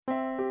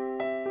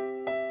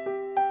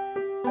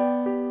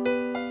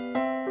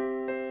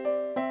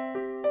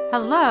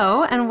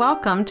Hello, and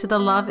welcome to the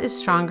Love is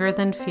Stronger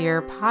Than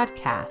Fear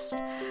podcast.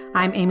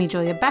 I'm Amy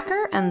Julia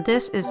Becker, and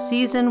this is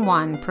Season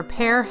 1,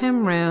 Prepare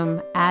Him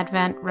Room,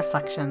 Advent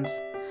Reflections.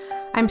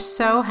 I'm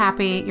so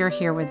happy you're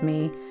here with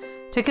me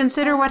to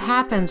consider what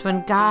happens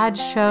when God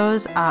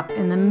shows up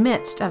in the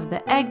midst of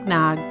the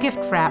eggnog,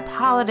 gift wrap,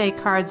 holiday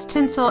cards,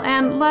 tinsel,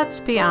 and let's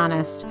be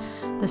honest,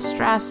 the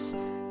stress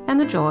and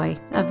the joy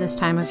of this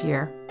time of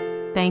year.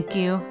 Thank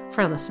you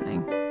for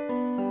listening.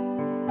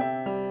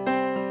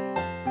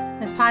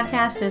 This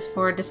podcast is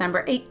for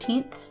December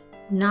 18th,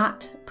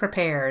 Not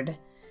Prepared.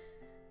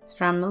 It's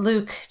from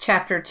Luke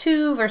chapter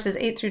 2, verses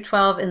 8 through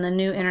 12 in the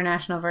New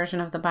International Version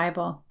of the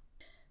Bible.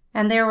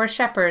 And there were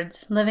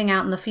shepherds living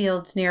out in the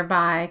fields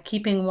nearby,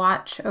 keeping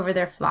watch over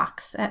their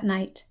flocks at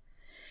night.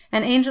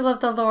 An angel of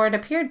the Lord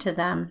appeared to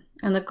them,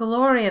 and the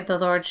glory of the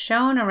Lord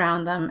shone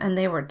around them, and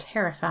they were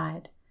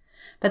terrified.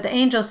 But the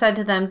angel said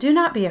to them, "Do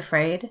not be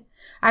afraid.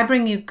 I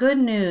bring you good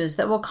news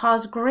that will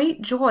cause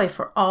great joy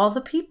for all the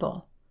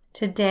people.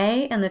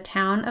 Today in the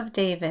town of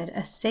David,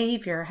 a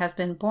Savior has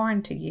been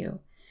born to you.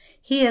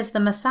 He is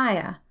the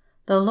Messiah,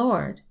 the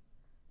Lord.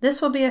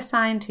 This will be a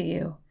sign to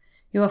you.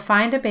 You will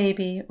find a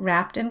baby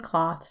wrapped in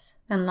cloths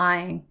and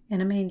lying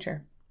in a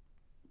manger."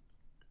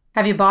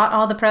 Have you bought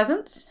all the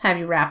presents? Have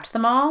you wrapped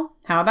them all?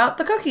 How about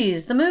the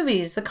cookies, the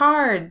movies, the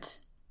cards?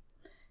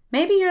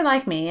 Maybe you're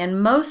like me,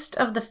 and most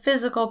of the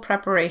physical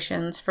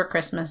preparations for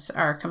Christmas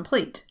are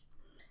complete.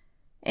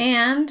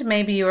 And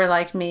maybe you are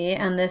like me,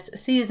 and this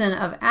season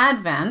of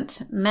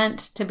Advent, meant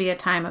to be a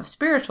time of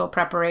spiritual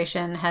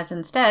preparation, has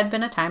instead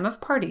been a time of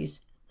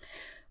parties,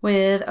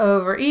 with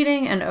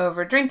overeating and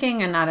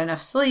overdrinking and not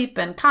enough sleep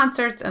and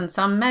concerts and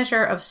some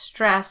measure of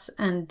stress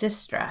and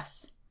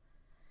distress.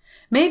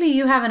 Maybe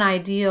you have an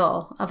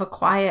ideal of a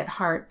quiet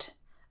heart,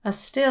 a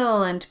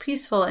still and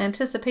peaceful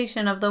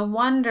anticipation of the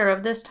wonder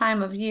of this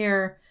time of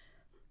year,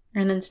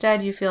 and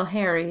instead you feel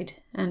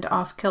harried and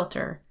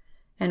off-kilter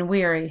and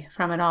weary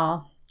from it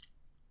all.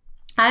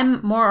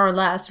 I'm more or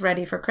less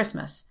ready for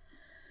Christmas.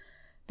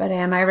 But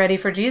am I ready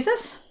for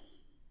Jesus?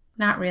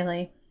 Not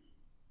really.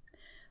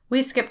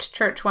 We skipped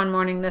church one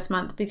morning this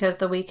month because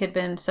the week had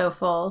been so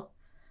full.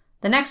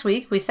 The next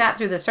week, we sat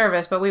through the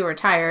service, but we were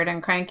tired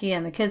and cranky,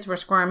 and the kids were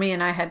squirmy,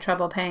 and I had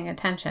trouble paying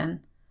attention.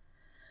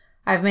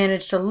 I've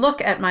managed to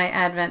look at my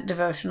Advent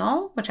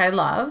devotional, which I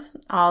love,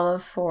 all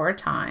of 4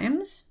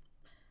 times.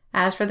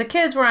 As for the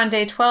kids, we're on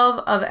day 12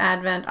 of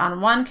Advent on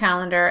one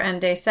calendar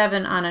and day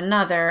 7 on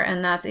another,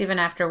 and that's even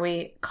after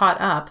we caught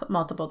up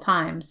multiple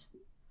times.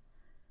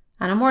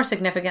 On a more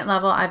significant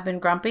level, I've been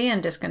grumpy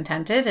and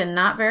discontented and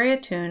not very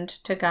attuned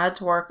to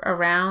God's work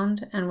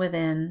around and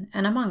within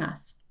and among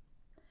us.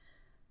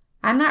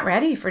 I'm not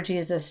ready for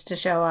Jesus to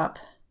show up,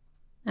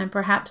 and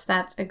perhaps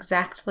that's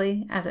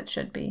exactly as it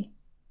should be.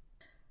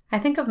 I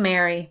think of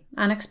Mary,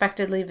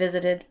 unexpectedly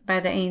visited by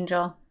the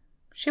angel.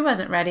 She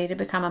wasn't ready to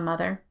become a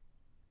mother.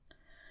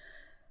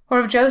 Or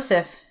of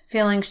Joseph,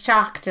 feeling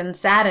shocked and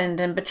saddened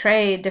and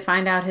betrayed to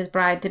find out his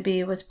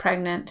bride-to-be was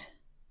pregnant.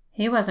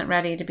 He wasn't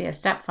ready to be a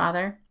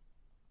stepfather.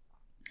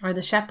 Or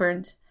the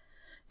shepherds,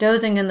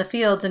 dozing in the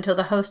fields until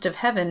the host of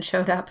heaven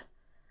showed up.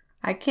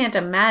 I can't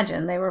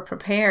imagine they were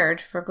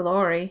prepared for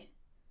glory.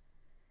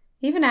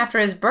 Even after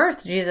his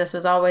birth, Jesus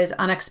was always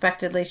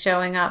unexpectedly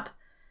showing up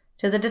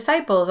to the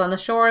disciples on the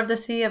shore of the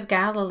Sea of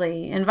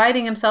Galilee,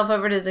 inviting himself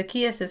over to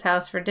Zacchaeus'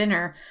 house for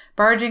dinner,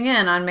 barging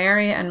in on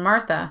Mary and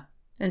Martha.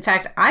 In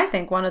fact, I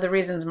think one of the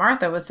reasons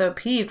Martha was so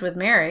peeved with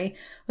Mary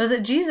was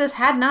that Jesus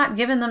had not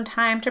given them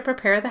time to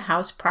prepare the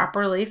house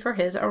properly for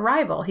his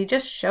arrival. He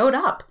just showed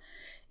up.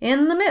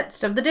 In the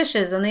midst of the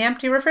dishes and the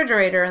empty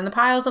refrigerator and the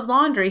piles of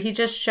laundry, he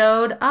just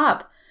showed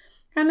up.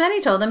 And then he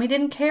told them he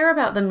didn't care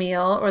about the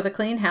meal or the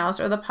clean house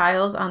or the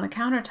piles on the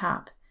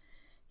countertop.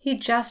 He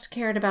just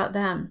cared about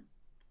them.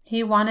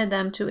 He wanted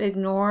them to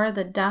ignore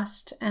the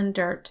dust and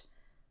dirt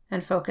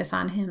and focus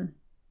on him.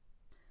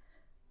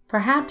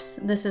 Perhaps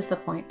this is the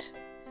point.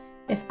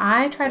 If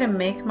I try to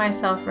make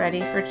myself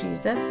ready for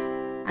Jesus,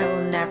 I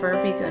will never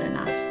be good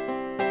enough.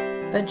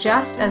 But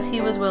just as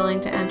he was willing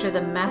to enter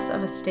the mess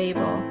of a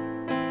stable,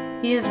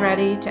 he is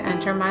ready to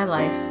enter my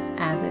life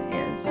as it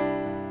is.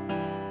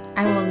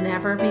 I will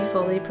never be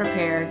fully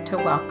prepared to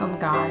welcome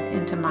God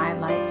into my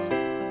life,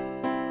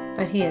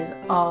 but he is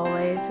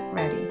always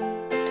ready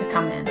to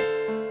come in.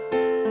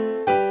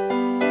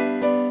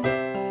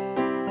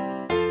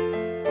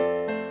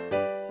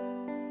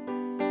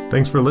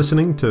 Thanks for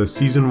listening to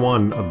Season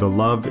 1 of the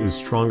Love is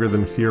Stronger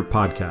Than Fear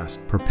podcast,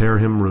 Prepare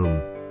Him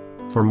Room.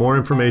 For more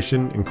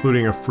information,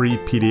 including a free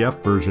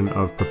PDF version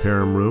of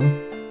Prepare Him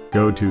Room,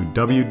 go to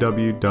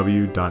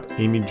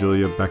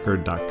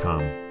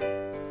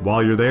www.amyjuliabecker.com.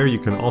 While you're there, you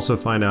can also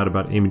find out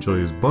about Amy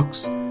Julia's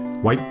books,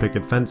 White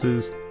Picket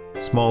Fences,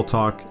 Small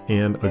Talk,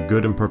 and A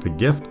Good and Perfect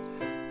Gift,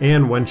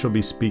 and when she'll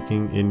be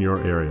speaking in your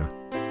area.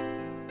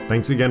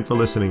 Thanks again for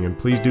listening, and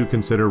please do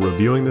consider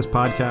reviewing this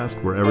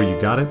podcast wherever you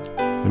got it,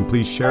 and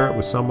please share it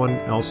with someone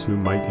else who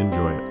might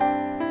enjoy it.